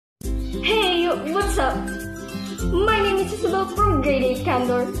what's up? My name is Isabel from Grade 8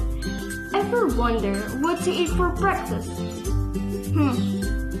 Candor. Ever wonder what to eat for breakfast?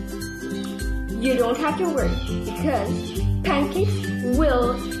 You don't have to worry because pancakes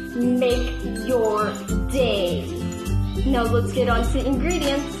will make your day. Now let's get on to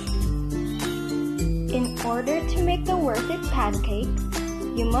ingredients. In order to make the worth it pancake,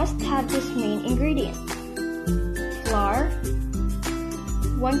 you must have this main ingredient: flour,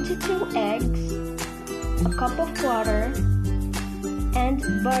 1 to 2 eggs, a cup of water, and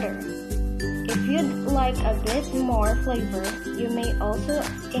butter. If you'd like a bit more flavor, you may also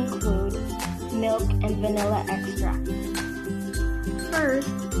include milk and vanilla extract. First,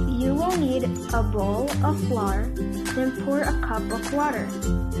 you will need a bowl of flour, then pour a cup of water.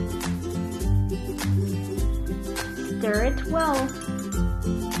 Stir it well.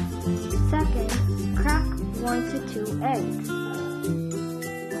 Second, crack 1 to 2 eggs.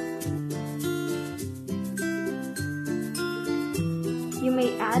 You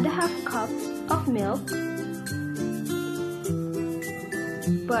may add half cup of milk,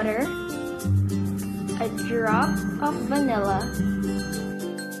 butter, a drop of vanilla,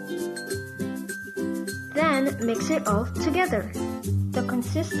 then mix it all together. The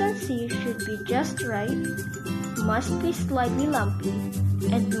consistency should be just right, must be slightly lumpy,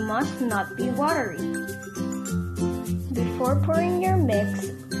 and must not be watery. Before pouring your mix,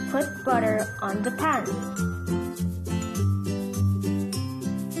 put butter on the pan.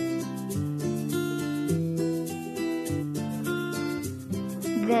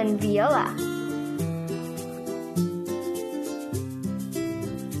 Then viola.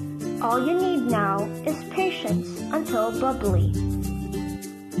 All you need now is patience until bubbly.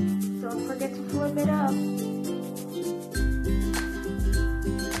 Don't forget to flip it up.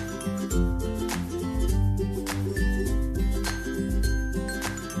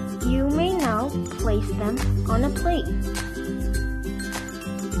 You may now place them on a plate.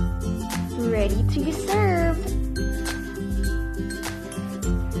 Ready to be served.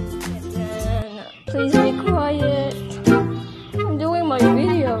 Please be quiet.